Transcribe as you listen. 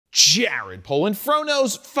Jared Polin,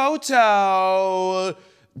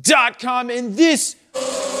 FroKnowsPhoto.com, and this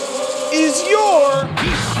is your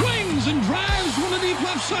He swings and drives from the deep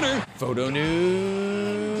left center. Photo News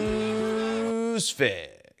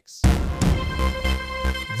Fix.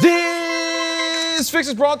 This fix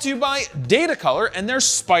is brought to you by Datacolor and their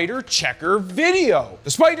Spider Checker video.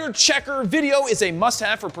 The Spider Checker video is a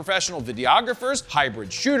must-have for professional videographers,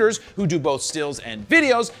 hybrid shooters who do both stills and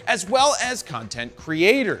videos, as well as content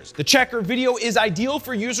creators. The Checker video is ideal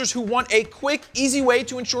for users who want a quick, easy way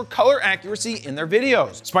to ensure color accuracy in their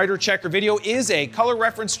videos. Spider Checker video is a color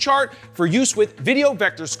reference chart for use with video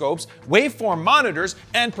vector scopes, waveform monitors,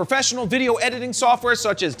 and professional video editing software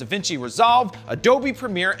such as DaVinci Resolve, Adobe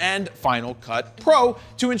Premiere, and Final Cut Pro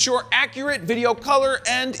to ensure accurate video color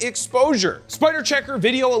and exposure. Spider Checker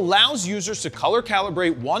video allows users to color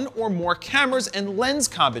calibrate one or more cameras and lens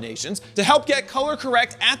combinations to help get color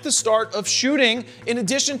correct at the start of shooting, in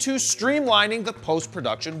addition to streamlining the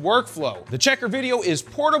post-production workflow. The Checker video is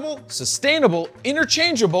portable, sustainable,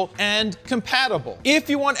 interchangeable, and compatible. If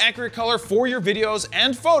you want accurate color for your videos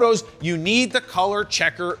and photos, you need the Color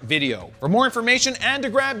Checker video. For more information and to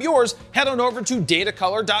grab yours, head on over to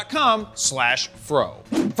datacolor.com/fro.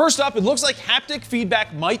 First up, it looks like haptic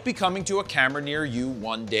feedback might be coming to a camera near you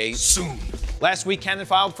one day soon. Last week, Canon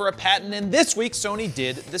filed for a patent, and this week, Sony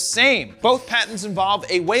did the same. Both patents involve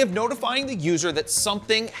a way of notifying the user that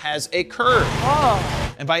something has occurred.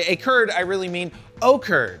 And by occurred, I really mean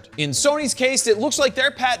occurred. In Sony's case, it looks like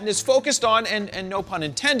their patent is focused on, and no pun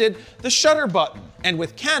intended, the shutter button. And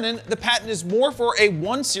with Canon, the patent is more for a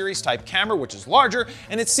 1 series type camera, which is larger,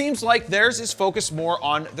 and it seems like theirs is focused more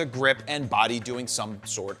on the grip and body doing some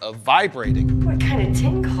sort of vibrating. What kind of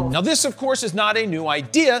tingle? Now this, of course, is not a new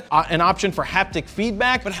idea, an option for haptic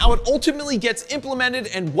feedback, but how it ultimately gets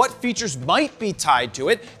implemented and what features might be tied to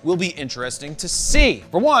it will be interesting to see.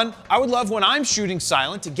 For one, I would love when I'm shooting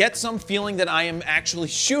silent to get some feeling that I am actually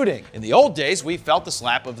shooting. In the old days, we felt the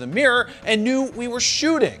slap of the mirror and knew we were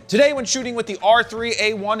shooting. Today, when shooting with the R3,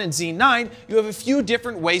 A1, and Z9, you have a few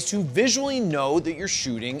different ways to visually know that you're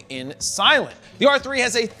shooting in silent. The R3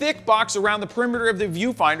 has a thick box around the perimeter of the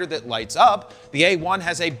viewfinder that lights up. The A1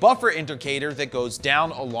 has a buffer indicator that goes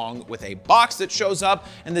down along with a box that shows up.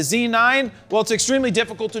 And the Z9, well, it's extremely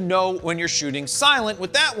difficult to know when you're shooting silent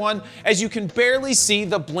with that one, as you can barely see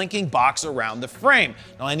the blinking box around the frame.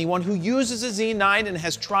 Now, anyone who uses a Z9 and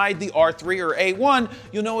has tried the R3 or A1,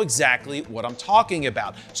 you'll know exactly what I'm talking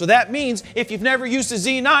about. So that means if you've never used a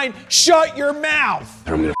Z9, shut your mouth.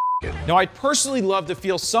 Now, I'd personally love to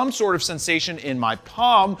feel some sort of sensation in my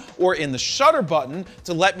palm or in the shutter button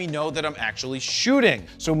to let me know that I'm actually shooting.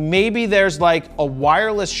 So maybe there's like a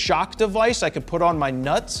wireless shock device I could put on my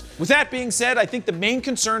nuts. With that being said, I think the main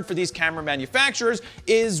concern for these camera manufacturers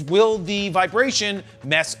is, will the vibration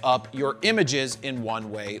mess up your images in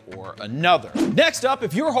one way or another? Next up,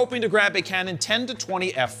 if you're hoping to grab a Canon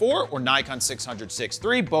 10-20 f4 or Nikon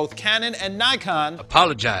 600-6.3, both Canon and Nikon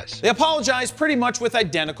Apologize. They apologize pretty much with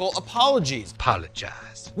identical apologies.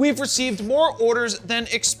 Apologize. We've received more orders than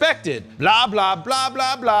expected. Blah, blah, blah,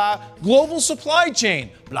 blah, blah. Global supply chain.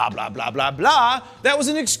 Blah, blah, blah, blah, blah. That was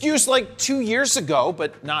an excuse like 2 years ago,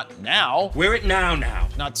 but not now. We're it now.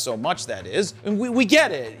 Not so much, that is. And we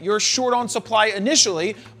get it. You're short on supply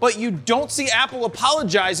initially, but you don't see Apple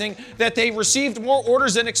apologizing that they received more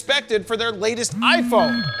orders than expected for their latest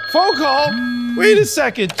iPhone. Phone call? Wait a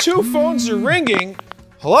second. 2 phones are ringing.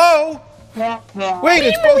 Hello? Wait,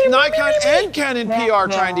 it's both Nikon and Canon PR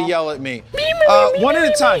trying to yell at me. One at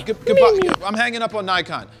a time. Goodbye. I'm hanging up on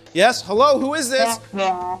Nikon. Yes? Hello? Who is this?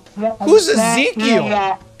 Who's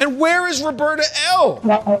Ezekiel? And where is Roberta L?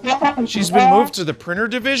 She's been moved to the printer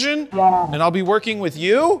division? And I'll be working with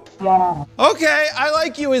you? Okay, I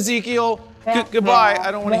like you, Ezekiel. Goodbye.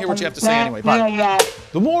 I don't want to hear what you have to say anyway. Bye.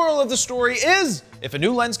 The moral of the story is, if a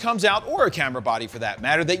new lens comes out, or a camera body for that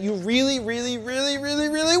matter, that you really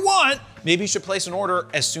want, maybe you should place an order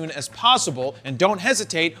as soon as possible, and don't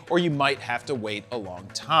hesitate or you might have to wait a long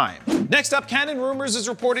time. Next up, Canon Rumors is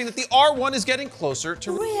reporting that the R1 is getting closer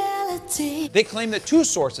to reality. They claim that 2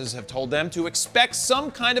 sources have told them to expect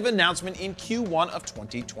some kind of announcement in Q1 of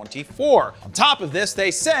 2024. On top of this,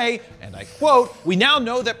 they say, and I quote, "We now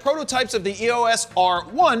know that prototypes of the EOS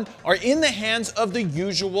R1 are in the hands of the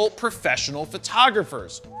usual professional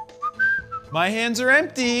photographers." My hands are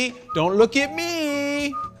empty. Don't look at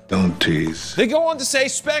me. Don't tease. They go on to say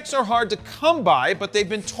specs are hard to come by, but they've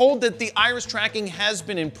been told that the iris tracking has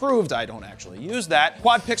been improved. I don't actually use that.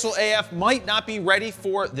 Quad pixel AF might not be ready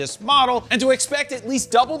for this model, and to expect at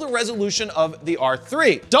least double the resolution of the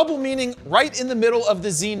R3. Double meaning right in the middle of the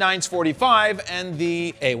Z9's 45 and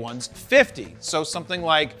the A1's 50. So something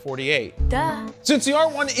like 48. Duh. Since the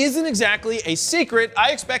R1 isn't exactly a secret,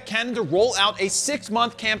 I expect Canon to roll out a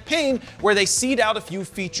 6-month campaign where they seed out a few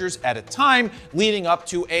features at a time, leading up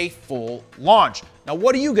to a full launch. Now,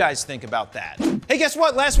 what do you guys think about that? Hey, guess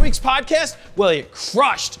what? Last week's podcast, well, it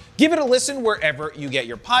crushed. Give it a listen wherever you get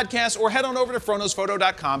your podcasts, or head on over to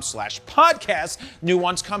FroKnowsPhoto.com/podcast. New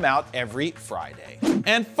ones come out every Friday.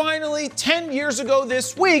 And finally, 10 years ago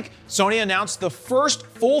this week, Sony announced the first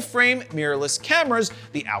full-frame mirrorless cameras,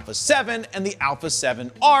 the Alpha 7 and the Alpha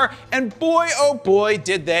 7R, and boy, oh boy,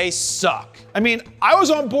 did they suck. I mean, I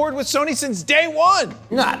was on board with Sony since day one.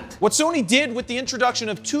 Not. What Sony did with the introduction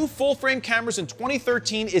of 2 full-frame cameras in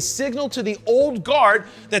 2013 is signal to the old guard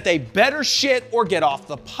that they better shit or get off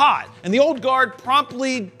the pot. And the old guard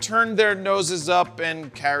promptly turned their noses up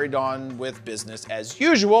and carried on with business as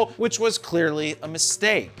usual, which was clearly a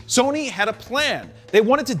mistake. Sony had a plan. They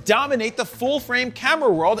wanted to dominate the full-frame camera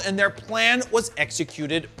world, and their plan was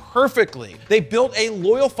executed perfectly. They built a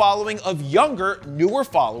loyal following of younger, newer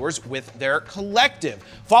followers with their collective,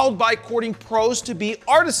 followed by courting pros to be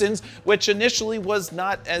artisans, which initially was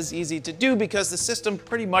not as easy to do because the system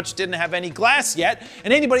pretty much didn't have any glass yet,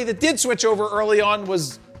 and anybody that did switch over early on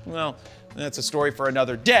was, well, that's a story for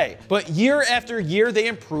another day. But year after year, they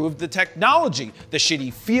improved the technology. The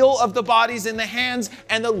shitty feel of the bodies in the hands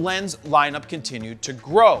and the lens lineup continued to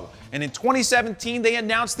grow. And in 2017, they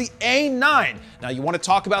announced the A9. Now, you want to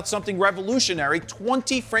talk about something revolutionary,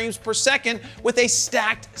 20 frames per second with a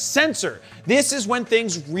stacked sensor. This is when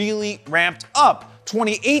things really ramped up.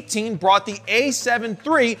 2018 brought the A7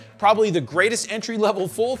 III, probably the greatest entry-level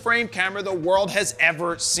full-frame camera the world has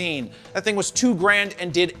ever seen. That thing was $2,000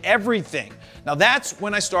 and did everything. Now that's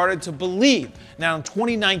when I started to believe. Now in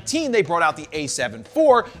 2019, they brought out the A7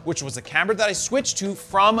 IV, which was a camera that I switched to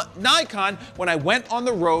from Nikon when I went on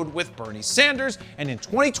the road with Bernie Sanders. And in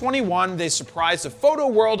 2021, they surprised the photo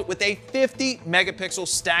world with a 50 megapixel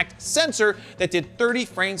stacked sensor that did 30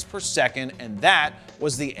 frames per second, and that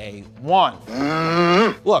was the A1.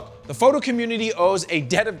 Look, the photo community owes a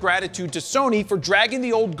debt of gratitude to Sony for dragging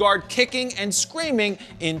the old guard kicking and screaming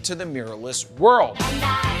into the mirrorless world.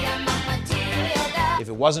 If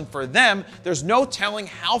it wasn't for them, there's no telling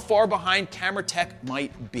how far behind camera tech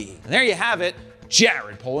might be. And there you have it,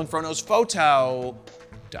 Jared Polin,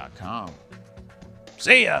 FroKnowsPhoto.com.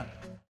 See ya.